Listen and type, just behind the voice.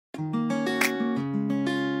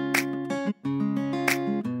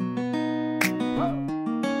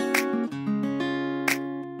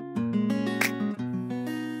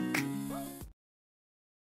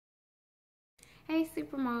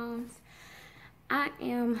super moms. I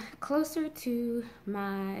am closer to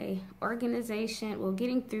my organization, well,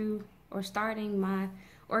 getting through or starting my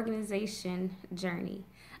organization journey.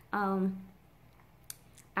 I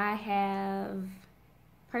have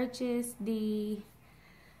purchased the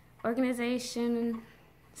organization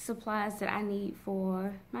supplies that I need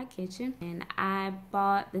for my kitchen, and I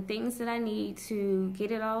bought the things that I need to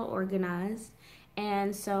get it all organized.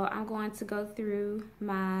 And so I'm going to go through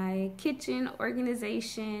my kitchen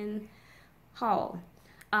organization haul.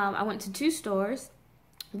 I went to 2 stores,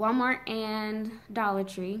 Walmart and Dollar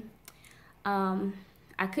Tree.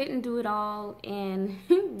 I couldn't do it all in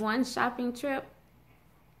one shopping trip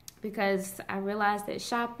because I realized that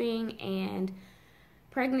shopping and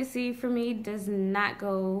pregnancy for me does not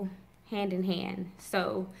go hand in hand.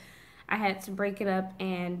 So I had to break it up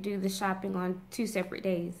and do the shopping on 2 separate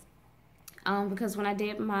days. Because when I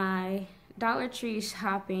did my Dollar Tree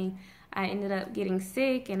shopping, I ended up getting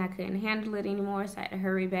sick and I couldn't handle it anymore, so I had to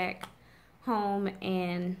hurry back home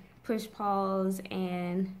and push pause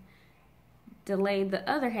and delay the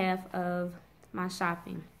other half of my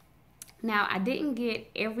shopping. Now, I didn't get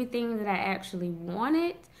everything that I actually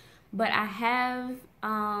wanted, but I have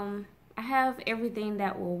everything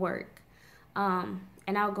that will work, and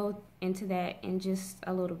I'll go into that in just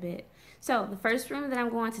a little bit. So the first room that I'm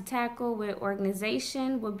going to tackle with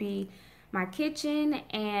organization will be my kitchen,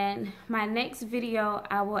 and my next video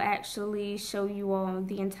I will actually show you all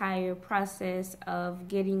the entire process of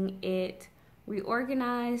getting it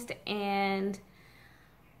reorganized and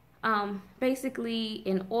basically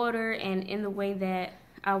in order and in the way that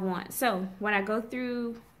I want. So when I go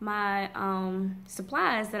through my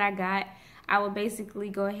supplies that I got, I will basically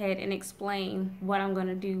go ahead and explain what I'm going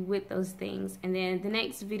to do with those things, and then the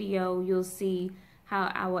next video you'll see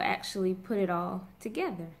how I will actually put it all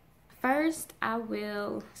together. First, I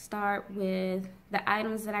will start with the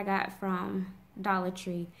items that I got from Dollar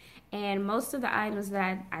Tree, and most of the items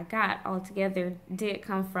that I got all together did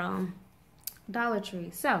come from Dollar Tree.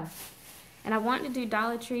 So, and I wanted to do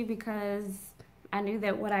Dollar Tree because I knew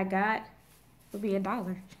that what I got would be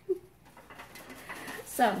 $1.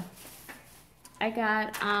 So I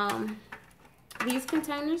got these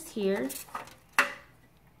containers here,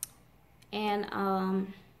 and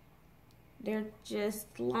they're just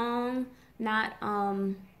long, not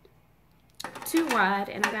too wide,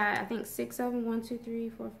 and I got, I think, 6 of them. 1, 2, 3,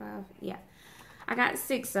 4, 5. Yeah, I got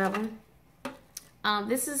 6 of them.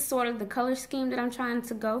 This is sort of the color scheme that I'm trying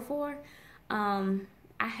to go for. I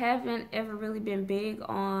haven't ever really been big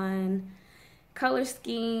on color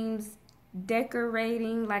schemes,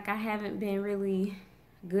 decorating. Like, I haven't been really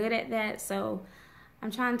good at that, so I'm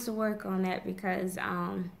trying to work on that because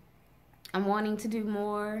I'm wanting to do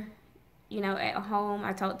more, you know, at home.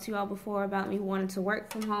 I talked to y'all before about me wanting to work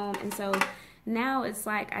from home, and so now it's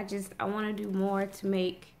like I want to do more to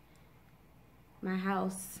make my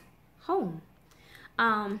house home.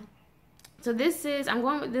 So this is, I'm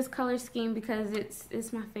going with this color scheme because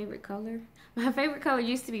it's my favorite color. My favorite color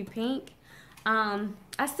used to be pink.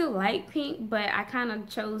 I still like pink, but I kind of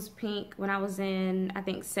chose pink when I was in, I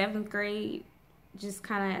think, 7th grade, just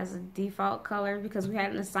kind of as a default color because we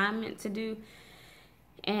had an assignment to do,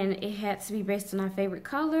 and it had to be based on our favorite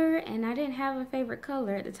color, and I didn't have a favorite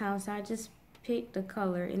color at the time, so I just picked a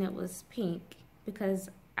color, and it was pink because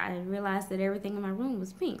I realized that everything in my room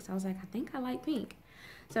was pink, so I was like, I think I like pink.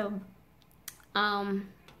 So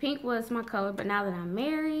pink was my color, but now that I'm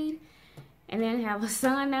married and then have a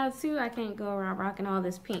son now too, I can't go around rocking all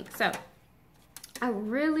this pink. So I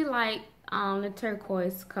really like the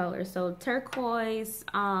turquoise color. So turquoise,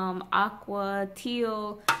 aqua,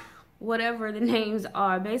 teal, whatever the names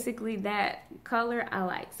are, basically that color I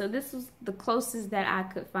like. So this was the closest that I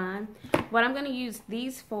could find. What I'm going to use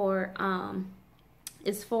these for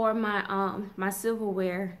is for my my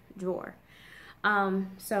silverware drawer.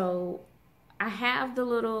 So I have the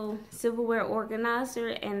little silverware organizer,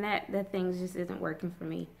 and that thing just isn't working for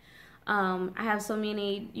me. I have so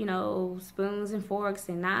many, you know, spoons and forks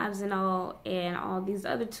and knives and all these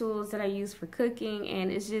other tools that I use for cooking,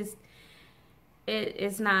 and it's just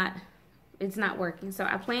it's not working. So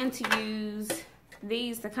I plan to use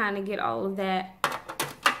these to kind of get all of that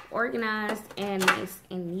organized and nice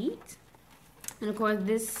and neat. And of course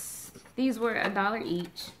these were $1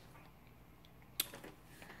 each.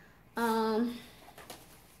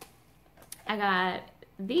 I got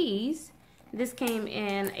these. This came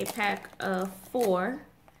in a pack of 4,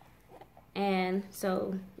 and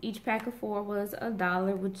so each pack of 4 was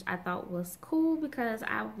 $1, which I thought was cool because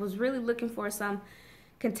I was really looking for some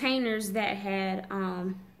containers that had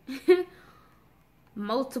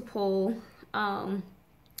multiple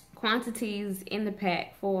quantities in the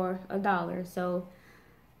pack for $1. So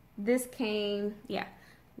this came, yeah,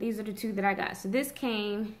 these are the two that I got. So this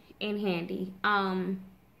came in handy.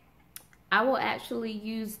 I will actually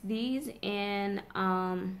use these in,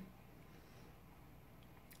 I'm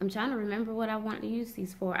trying to remember what I want to use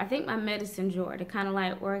these for. I think my medicine drawer, to kind of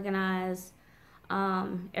like organize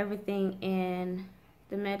everything in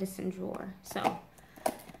the medicine drawer. So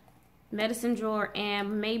medicine drawer,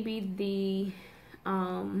 and maybe the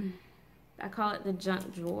I call it the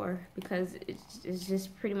junk drawer because it's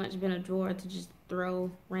just pretty much been a drawer to just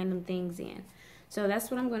throw random things in. So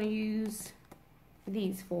that's what I'm going to use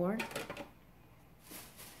these for.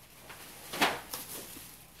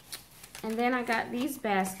 And then I got these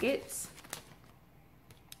baskets,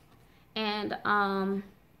 and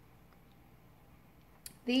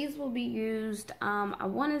these will be used, I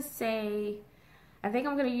want to say, I think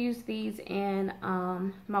I'm going to use these in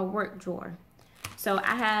my work drawer. So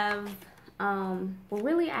I have, well,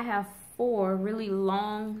 really I have 4 really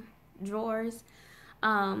long drawers,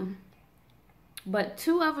 but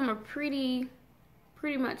 2 of them are pretty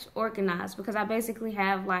much organized because I basically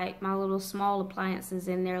have like my little small appliances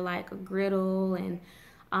in there, like a griddle and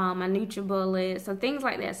my NutriBullet, so things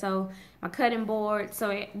like that. So my cutting board.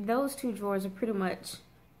 So those 2 drawers are pretty much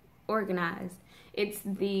organized. It's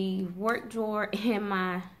the work drawer and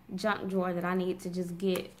my junk drawer that I need to just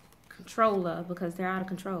get control of because they're out of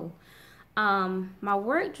control. My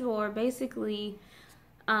work drawer basically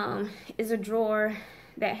is a drawer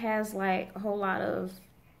that has like a whole lot of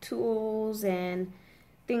tools and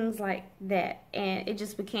things like that, and it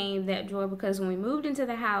just became that drawer because when we moved into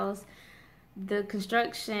the house, the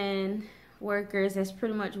construction workers, that's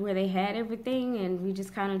pretty much where they had everything, and we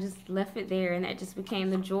just kind of just left it there, and that just became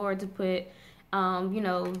the drawer to put you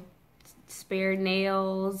know, spare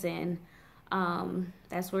nails, and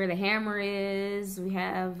that's where the hammer is. We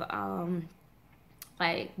have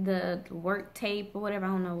like the work tape or whatever, I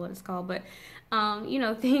don't know what it's called, but you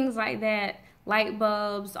know, things like that, light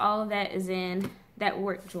bulbs, all of that is in that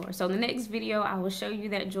work drawer. So in the next video I will show you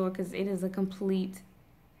that drawer because it is a complete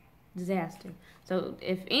disaster. So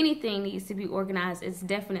if anything needs to be organized, it's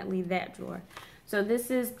definitely that drawer. So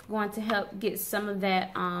this is going to help get some of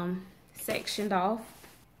that sectioned off.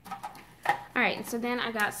 Alright, so then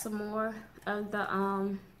I got some more of the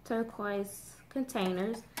turquoise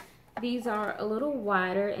containers. These are a little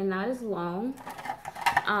wider and not as long,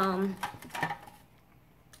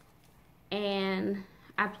 and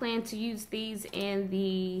I plan to use these in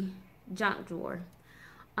the junk drawer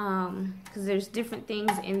because there's different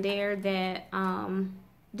things in there that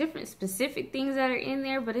different specific things that are in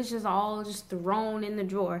there, but it's just all just thrown in the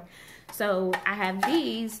drawer. So I have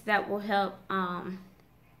these that will help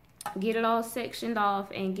get it all sectioned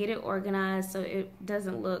off and get it organized so it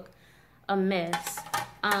doesn't look a mess.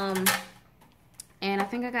 And I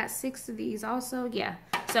think I got 6 of these also. Yeah,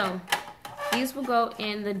 so these will go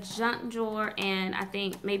in the junk drawer, and I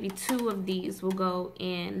think maybe 2 of these will go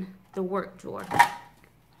in the work drawer.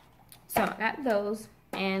 So I got those,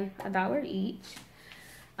 and $1 each.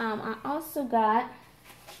 I also got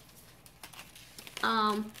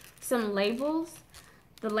some labels.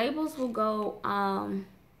 The labels will go,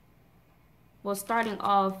 well, starting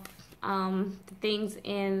off, the things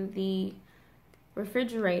in the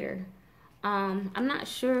refrigerator. I'm not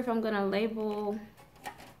sure if I'm gonna label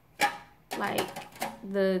like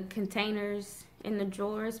the containers in the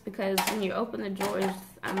drawers, because when you open the drawers,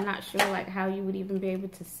 I'm not sure like how you would even be able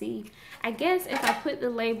to see. I guess if I put the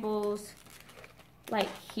labels like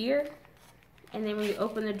here, and then when you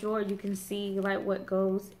open the drawer, you can see like what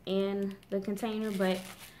goes in the container. But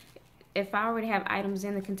if I already have items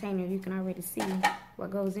in the container, you can already see what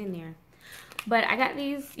goes in there. But I got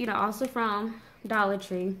these, you know, also from Dollar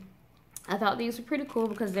Tree. I thought these were pretty cool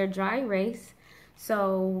because they're dry erase.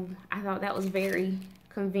 So I thought that was very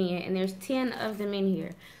convenient, and there's 10 of them in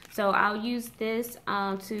here. So I'll use this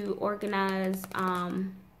to organize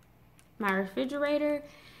my refrigerator,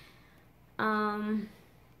 and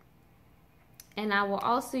I will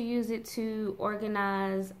also use it to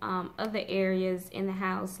organize other areas in the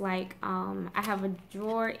house. Like I have a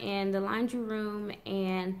drawer in the laundry room,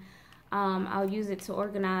 and I'll use it to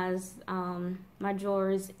organize my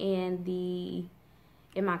drawers in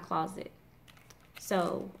my closet.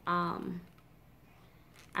 So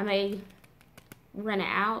I may run it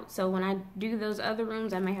out, so when I do those other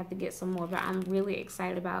rooms I may have to get some more, but I'm really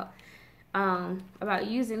excited about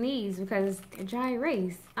using these because they're dry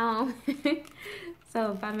erase.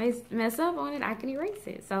 So if I mess up on it, I can erase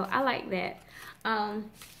it. So I like that.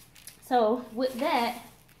 So with that,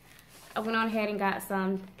 I went on ahead and got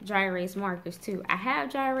some dry erase markers too. I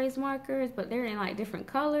have dry erase markers, but they're in like different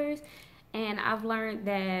colors. And I've learned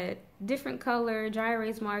that different color dry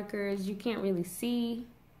erase markers, you can't really see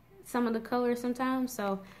some of the colors sometimes.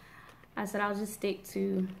 So I said I'll just stick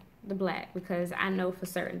to the black because I know for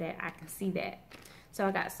certain that I can see that. So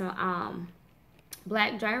I got some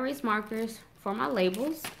black dry erase markers for my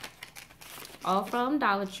labels, all from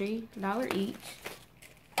Dollar Tree, $1 each.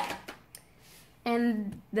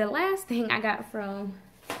 And the last thing I got from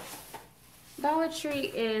Dollar Tree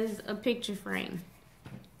is a picture frame.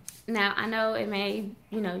 Now, I know it may,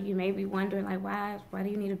 you may be wondering, like, why do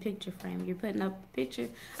you need a picture frame? You're putting up a picture.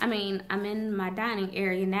 I mean, I'm in my dining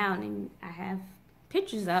area now, and I have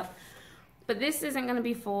pictures up. But this isn't going to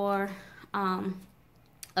be for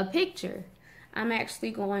a picture. I'm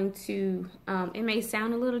actually going to, it may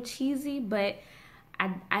sound a little cheesy, but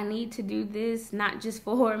I need to do this not just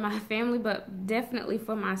for my family, but definitely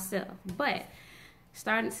for myself. But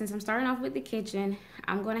since I'm starting off with the kitchen,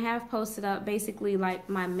 I'm going to have posted up basically like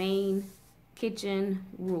my main kitchen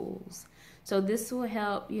rules. So this will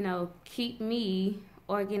help, keep me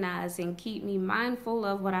organized and keep me mindful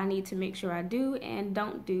of what I need to make sure I do and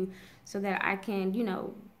don't do so that I can,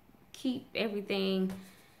 keep everything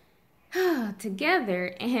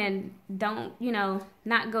together and don't,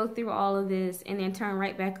 not go through all of this and then turn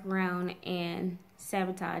right back around and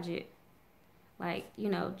sabotage it. Like,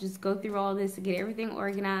 just go through all this to get everything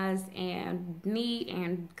organized and neat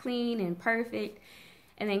and clean and perfect,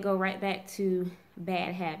 and then go right back to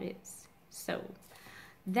bad habits. So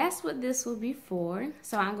that's what this will be for.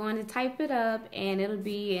 So I'm going to type it up, and it'll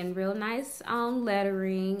be in real nice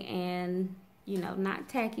lettering and, not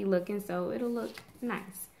tacky looking, so it'll look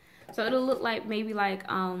nice. So it'll look like maybe like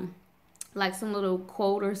some little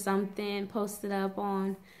quote or something posted up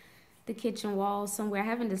on the kitchen wall somewhere. I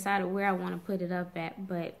haven't decided where I want to put it up at,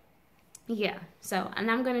 but yeah. So, and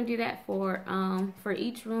I'm going to do that for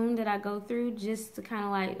each room that I go through, just to kind of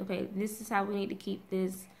like, okay, this is how we need to keep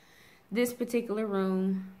this particular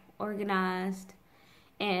room organized.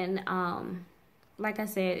 And like I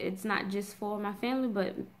said, it's not just for my family,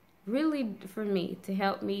 but really for me, to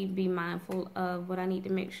help me be mindful of what I need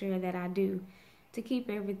to make sure that I do to keep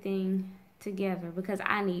everything together, because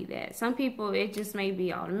I need that. Some people, it just may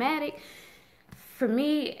be automatic. For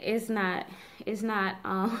me, it's not it's not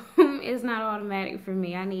automatic for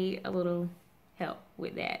me. I need a little help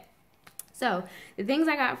with that. So the things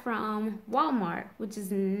I got from Walmart, which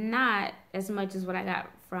is not as much as what I got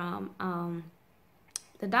from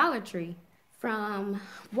the Dollar Tree. From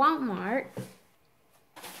Walmart,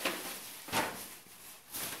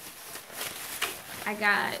 I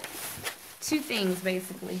got two things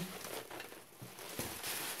basically.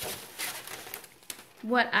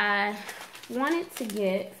 What I wanted to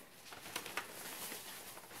get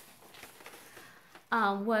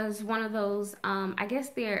was one of those, I guess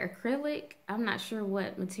they're acrylic. I'm not sure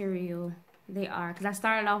what material they are, because I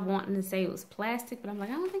started off wanting to say it was plastic, but I'm like,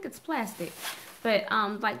 I don't think it's plastic. But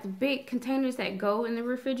like the big containers that go in the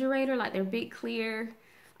refrigerator, like they're big clear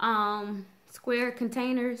square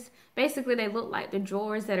containers. Basically, they look like the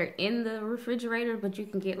drawers that are in the refrigerator, but you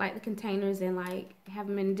can get like the containers and like have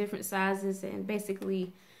them in different sizes and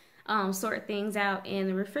basically sort things out in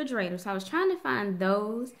the refrigerator. So I was trying to find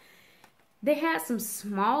those. They had some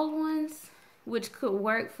small ones which could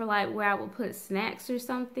work for like where I would put snacks or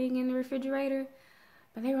something in the refrigerator,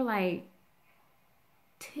 but they were like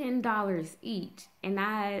 $10 each, and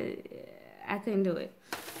I couldn't do it.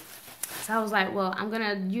 So I was like, well, I'm going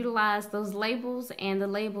to utilize those labels, and the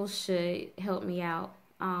labels should help me out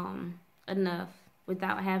enough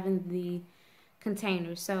without having the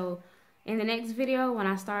containers. So in the next video, when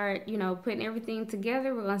I start, putting everything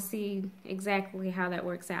together, we're going to see exactly how that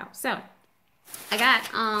works out. So I got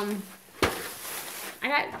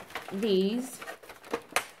these.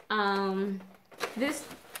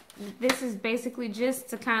 This is basically just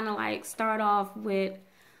to kind of like start off with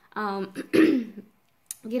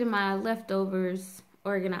getting my leftovers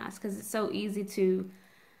organized, because it's so easy to,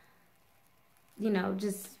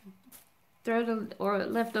 just throw the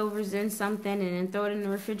leftovers in something and then throw it in the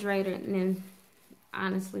refrigerator and then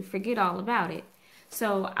honestly forget all about it.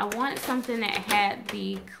 So I wanted something that had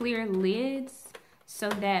the clear lids so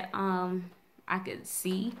that I could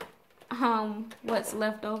see what's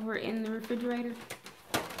left over in the refrigerator.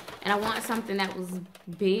 And I want something that was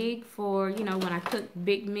big for, when I cook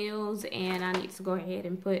big meals and I need to go ahead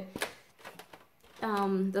and put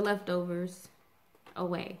the leftovers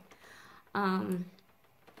away.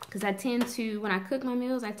 Because I tend to, when I cook my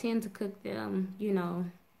meals, I tend to cook them,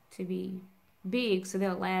 to be big so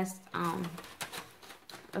they'll last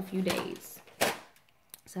a few days.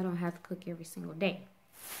 so I don't have to cook every single day.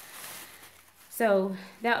 So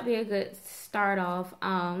that would be a good start off.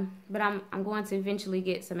 But I'm going to eventually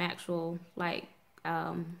get some actual, like,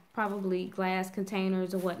 probably glass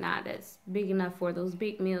containers or whatnot that's big enough for those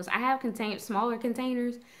big meals. I have smaller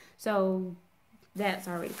containers, so that's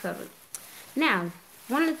already covered. Now,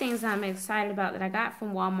 one of the things I'm excited about that I got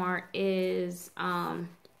from Walmart is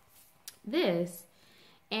this,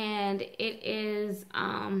 and it is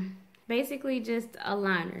basically just a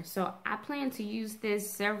liner. So I plan to use this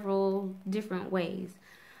several different ways.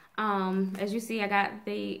 As you see, I got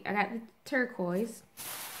the turquoise.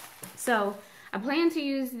 So I plan to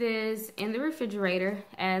use this in the refrigerator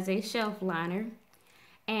as a shelf liner.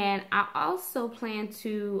 And I also plan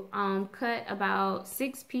to cut about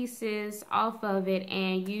 6 pieces off of it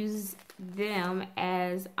and use them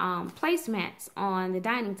as placemats on the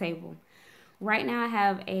dining table. Right now I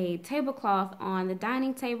have a tablecloth on the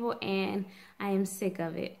dining table and I am sick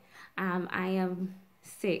of it. I am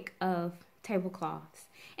sick of tablecloths.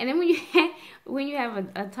 And then when you have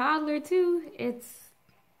a toddler too, it's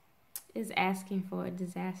asking for a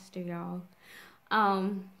disaster, y'all.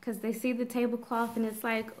 Because they see the tablecloth and it's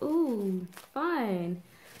like, ooh, fun.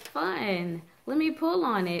 Let me pull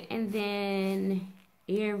on it. And then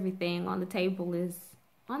everything on the table is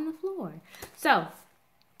on the floor. So,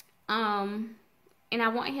 and I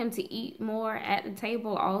want him to eat more at the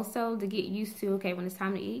table also, to get used to, okay, when it's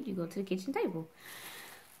time to eat, you go to the kitchen table.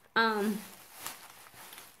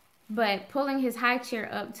 But pulling his high chair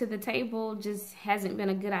up to the table just hasn't been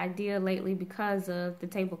a good idea lately because of the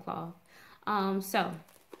tablecloth. So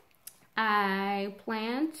I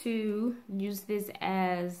plan to use this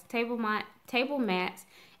as table mats,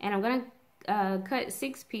 and I'm going to cut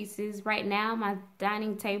 6 pieces. Right now, my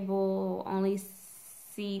dining table only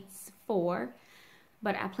seats 4,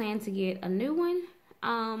 but I plan to get a new one.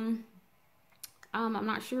 I'm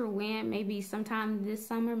not sure when, maybe sometime this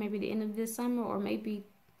summer, maybe the end of this summer, or maybe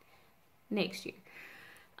next year,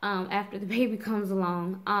 after the baby comes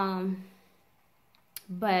along.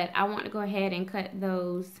 But I want to go ahead and cut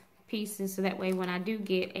those pieces so that way when I do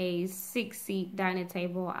get a 6-seat dining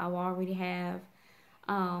table, I will already have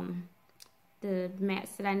the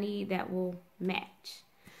mats that I need that will match.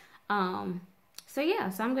 So yeah,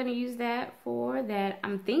 so I'm going to use that for that.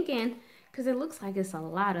 I'm thinking, because it looks like it's a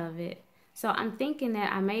lot of it, so I'm thinking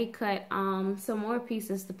that I may cut some more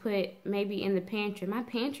pieces to put maybe in the pantry. My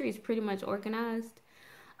pantry is pretty much organized.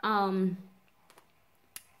 My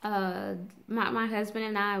husband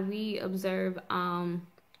and I, we observe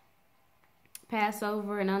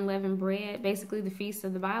Passover and unleavened bread, basically the feast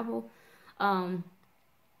of the Bible.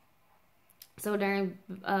 So during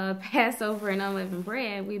Passover and unleavened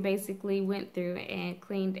bread, we basically went through and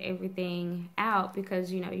cleaned everything out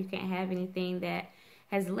because, you know, you can't have anything that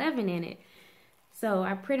has leaven in it. So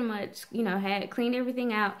I pretty much, you know, had cleaned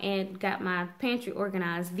everything out and got my pantry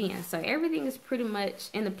organized then. So everything is pretty much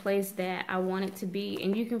in the place that I want it to be.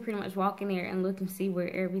 And you can pretty much walk in there and look and see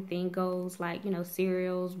where everything goes, like, you know,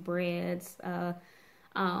 cereals, breads,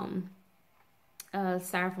 styrofoam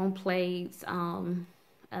plates,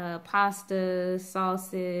 pasta,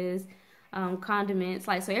 sauces, condiments.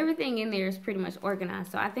 Like, so everything in there is pretty much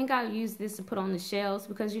organized. So I think I'll use this to put on the shelves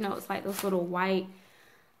because, you know, it's like those little white,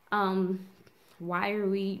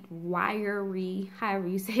 wiry, however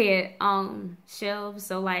you say it, shelves.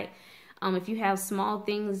 So like, if you have small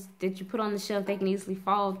things that you put on the shelf, they can easily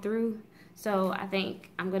fall through. So I think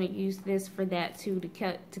I'm going to use this for that too,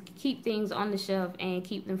 to keep things on the shelf and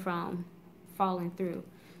keep them from falling through.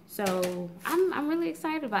 So I'm really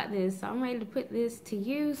excited about this. So I'm ready to put this to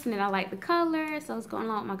use, and then I like the color, so it's going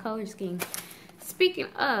along with my color scheme. Speaking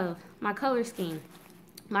of my color scheme,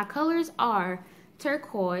 my colors are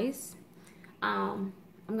turquoise, I'm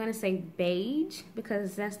going to say beige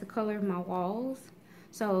because that's the color of my walls.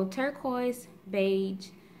 So turquoise, beige,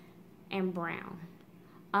 and brown.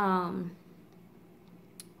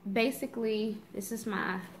 Basically, this is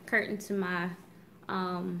my curtain to my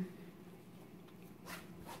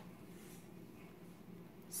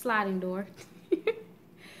sliding door.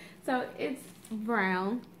 So it's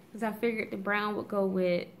brown because I figured the brown would go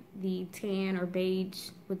with the tan or beige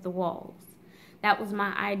with the walls. That was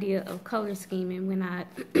my idea of color scheming when I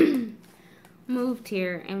moved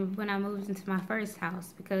here and when I moved into my first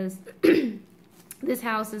house, because this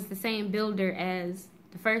house is the same builder as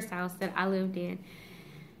the first house that I lived in,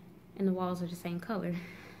 and the walls are the same color.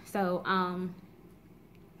 So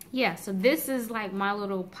yeah, so this is like my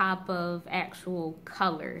little pop of actual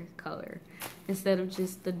color instead of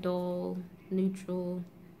just the dull neutral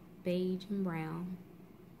beige and brown.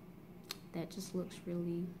 That just looks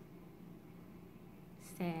really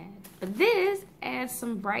sad. But this adds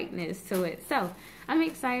some brightness to it. So I'm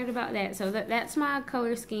excited about that. So that's my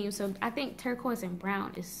color scheme. So I think turquoise and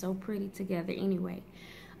brown is so pretty together anyway.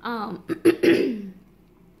 I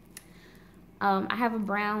have a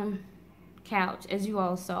brown couch, as you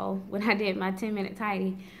all saw when I did my 10-minute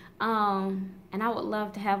tidy. And I would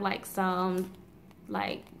love to have like some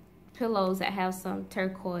like pillows that have some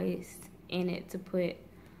turquoise in it to put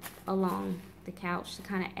along the couch to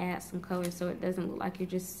kind of add some color so it doesn't look like you're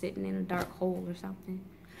just sitting in a dark hole or something.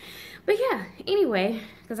 But yeah, anyway,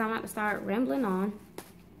 because I'm about to start rambling on.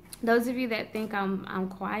 Those of you that think I'm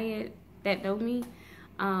quiet, that know me,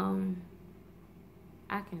 I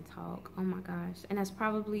can talk. Oh my gosh. And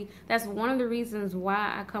that's one of the reasons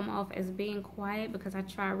why I come off as being quiet, because I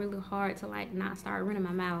try really hard to like not start running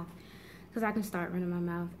my mouth, because I can start running my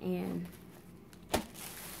mouth and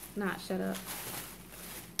not shut up.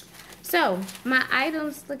 So my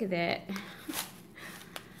items, look at that.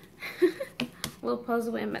 Little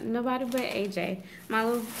puzzle in nobody but AJ. My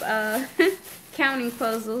little counting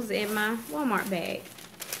puzzles in my Walmart bag.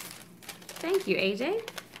 Thank you, AJ.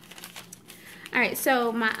 All right,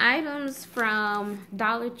 so my items from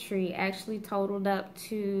Dollar Tree actually totaled up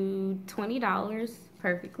to $20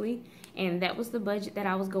 perfectly, and that was the budget that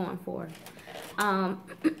I was going for.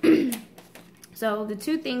 So the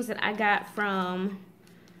two things that I got from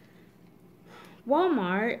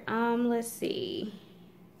Walmart, let's see.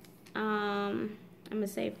 I'm gonna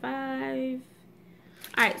say $5.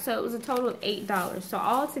 All right, so it was a total of $8. So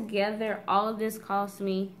all together, all of this cost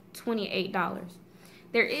me $28.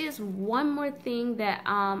 There is one more thing that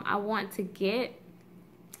I want to get,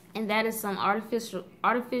 and that is some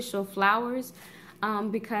artificial flowers,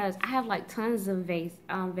 because I have like tons of vases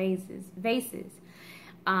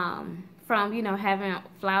from, you know, having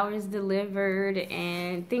flowers delivered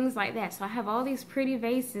and things like that. So I have all these pretty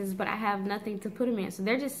vases, but I have nothing to put them in. So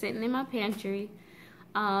they're just sitting in my pantry,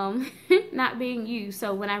 not being used.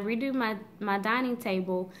 So when I redo my dining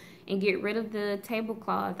table and get rid of the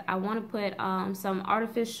tablecloth, I want to put some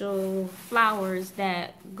artificial flowers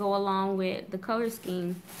that go along with the color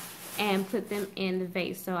scheme and put them in the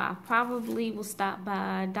vase. So I probably will stop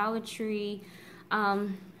by Dollar Tree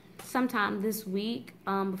sometime this week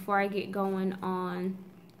before I get going on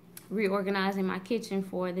reorganizing my kitchen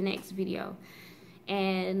for the next video.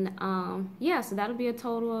 And yeah, so that'll be a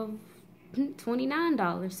total of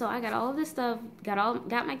 $29. So I got all this stuff,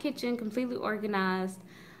 got my kitchen completely organized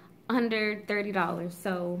under $30.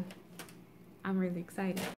 So I'm really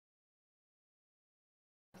excited.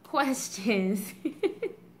 Questions.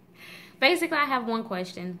 Basically, I have one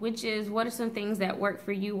question, which is, what are some things that work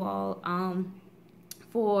for you all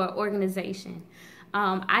for organization?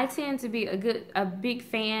 I tend to be a big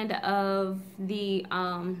fan of the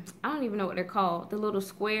I don't even know what they're called, the little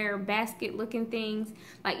square basket looking things.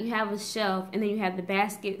 Like you have a shelf and then you have the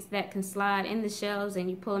baskets that can slide in the shelves, and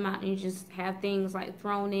you pull them out and you just have things like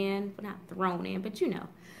thrown in, well, not thrown in, but you know.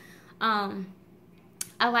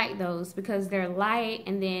 I like those because they're light,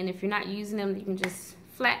 and then if you're not using them, you can just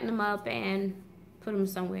flatten them up and put them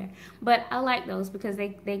somewhere. But I like those because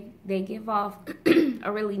they give off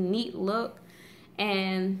a really neat look,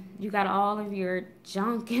 and you got all of your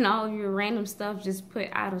junk and all of your random stuff just put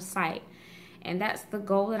out of sight. And that's the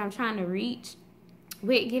goal that I'm trying to reach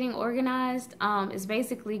with getting organized. Is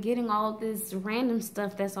basically getting all this random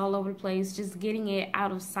stuff that's all over the place, just getting it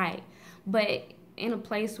out of sight, but in a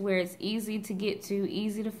place where it's easy to get to,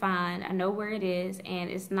 easy to find. I know where it is,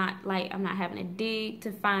 and it's not like I'm not having to dig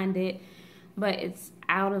to find it, but it's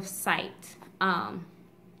out of sight.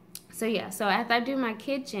 So yeah, so after I do my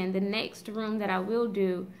kitchen, the next room that I will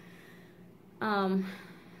do,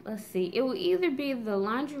 let's see, it will either be the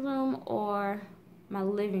laundry room or my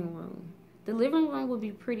living room. The living room will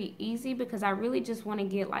be pretty easy because I really just want to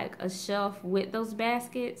get like a shelf with those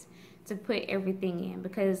baskets to put everything in,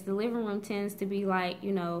 because the living room tends to be like,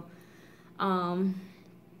 you know,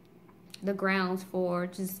 the grounds for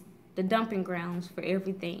just the dumping grounds for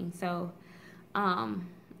everything. So I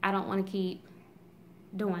don't want to keep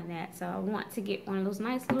doing that. So I want to get one of those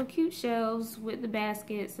nice little cute shelves with the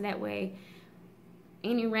baskets, so that way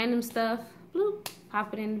any random stuff, bloop,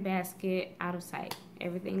 pop it in the basket, out of sight.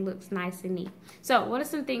 Everything looks nice and neat. So what are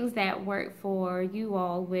some things that work for you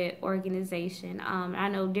all with organization? I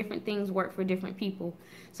know different things work for different people,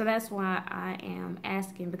 so that's why I am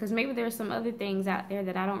asking, because maybe there's some other things out there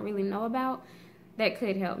that I don't really know about that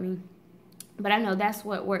could help me. But I know that's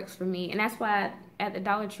what works for me, and that's why at the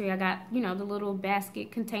Dollar Tree I got, you know, the little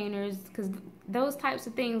basket containers, because those types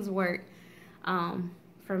of things work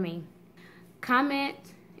for me. Comment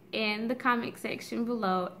in the comment section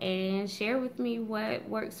below and share with me what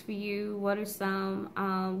works for you. What are some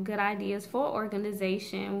good ideas for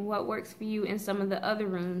organization? What works for you in some of the other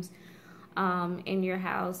rooms in your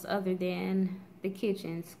house other than the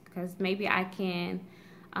kitchens? Because maybe I can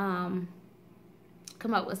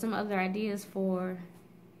come up with some other ideas for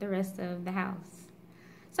the rest of the house.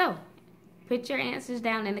 So put your answers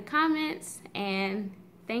down in the comments, and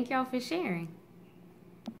thank y'all for sharing.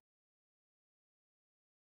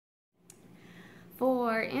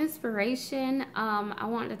 For inspiration, I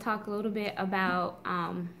wanted to talk a little bit about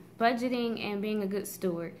budgeting and being a good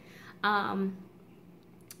steward. The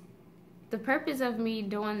purpose of me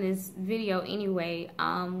doing this video anyway,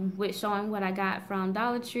 with showing what I got from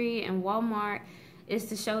Dollar Tree and Walmart, is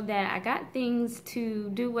to show that I got things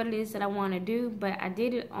to do what it is that I want to do, but I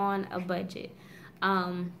did it on a budget.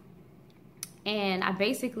 And I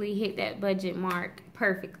basically hit that budget mark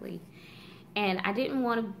perfectly. And I didn't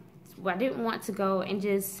want to go and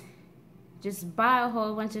just buy a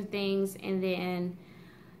whole bunch of things and then,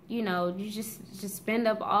 you know, you just spend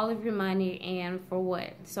up all of your money, and for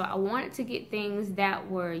what? So I wanted to get things that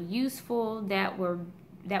were useful, that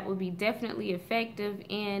would be definitely effective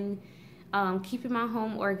in keeping my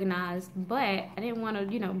home organized, but I didn't want to,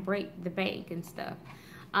 you know, break the bank and stuff.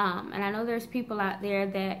 And I know there's people out there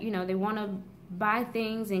that, you know, they want to buy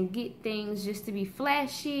things and get things just to be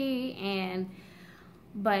flashy,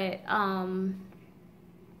 but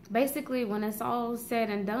basically when it's all said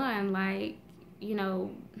and done, like, you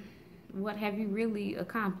know, what have you really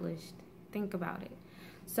accomplished? Think about it.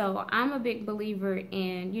 So I'm a big believer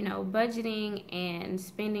in, you know, budgeting and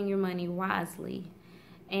spending your money wisely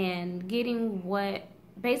and getting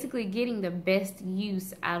the best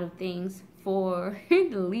use out of things for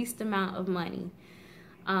the least amount of money.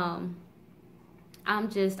 I'm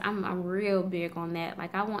real big on that.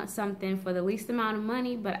 Like, I want something for the least amount of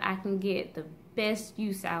money, but I can get the best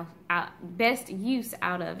use out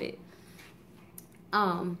of it.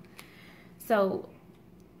 So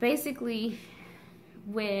basically,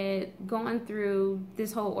 with going through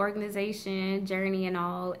this whole organization journey and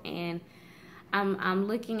all, and I'm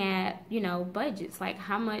looking at, you know, budgets, like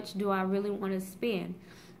how much do I really want to spend?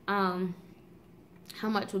 How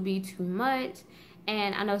much would be too much?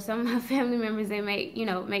 And I know some of my family members, they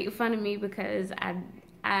make fun of me because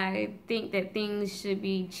I think that things should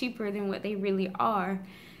be cheaper than what they really are.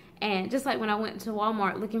 And just like when I went to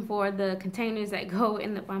Walmart looking for the containers that go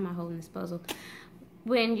in the, why am I holding this puzzle? I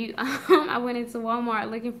went into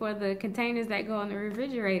Walmart looking for the containers that go in the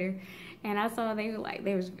refrigerator, and I saw they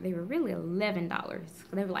were really $11.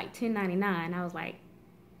 They were like $10.99. I was like,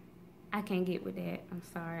 I can't get with that. I'm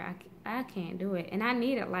sorry, I can't do it. And I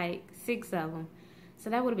needed like 6 of them,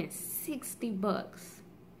 so that would have been $60.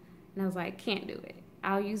 And I was like, can't do it.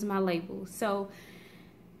 I'll use my labels. So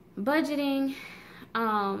budgeting,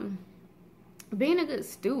 being a good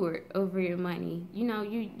steward over your money. You know,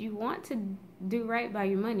 you want to do right by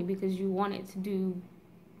your money because you want it to do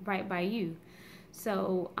right by you.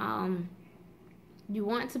 So you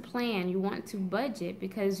want to plan, you want to budget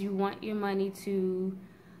because you want your money to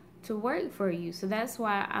work for you. So that's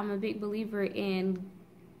why I'm a big believer in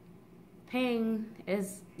paying,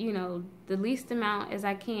 as you know, the least amount as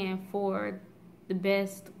I can for the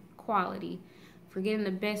best quality, for getting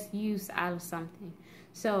the best use out of something.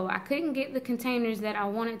 So I couldn't get the containers that I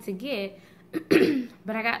wanted to get,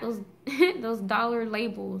 but I got those dollar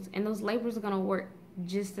labels, and those labels are gonna work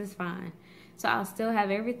just as fine. So I'll still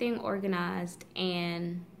have everything organized,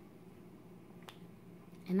 and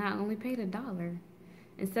I only paid $1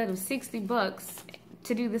 instead of $60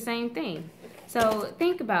 to do the same thing. So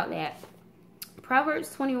think about that.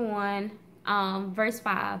 Proverbs 21, verse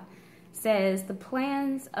 5 says, "The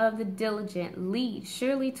plans of the diligent lead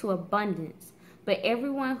surely to abundance, but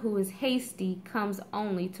everyone who is hasty comes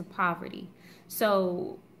only to poverty."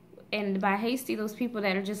 So, and by hasty, those people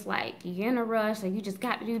that are just like, you're in a rush, like you just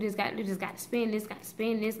got to do this, got to do this, got to spend this, got to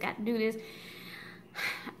spend this, got to do this.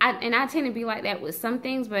 I tend to be like that with some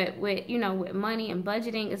things, but with, you know, with money and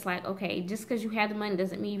budgeting, it's like, okay, just because you have the money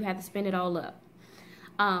doesn't mean you have to spend it all up.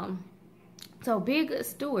 So be a good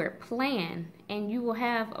steward, plan, and you will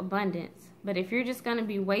have abundance. But if you're just going to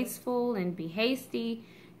be wasteful and be hasty,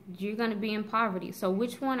 you're going to be in poverty. So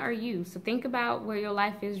which one are you? So think about where your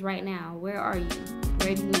life is right now. Where are you?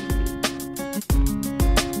 Where do you need to be?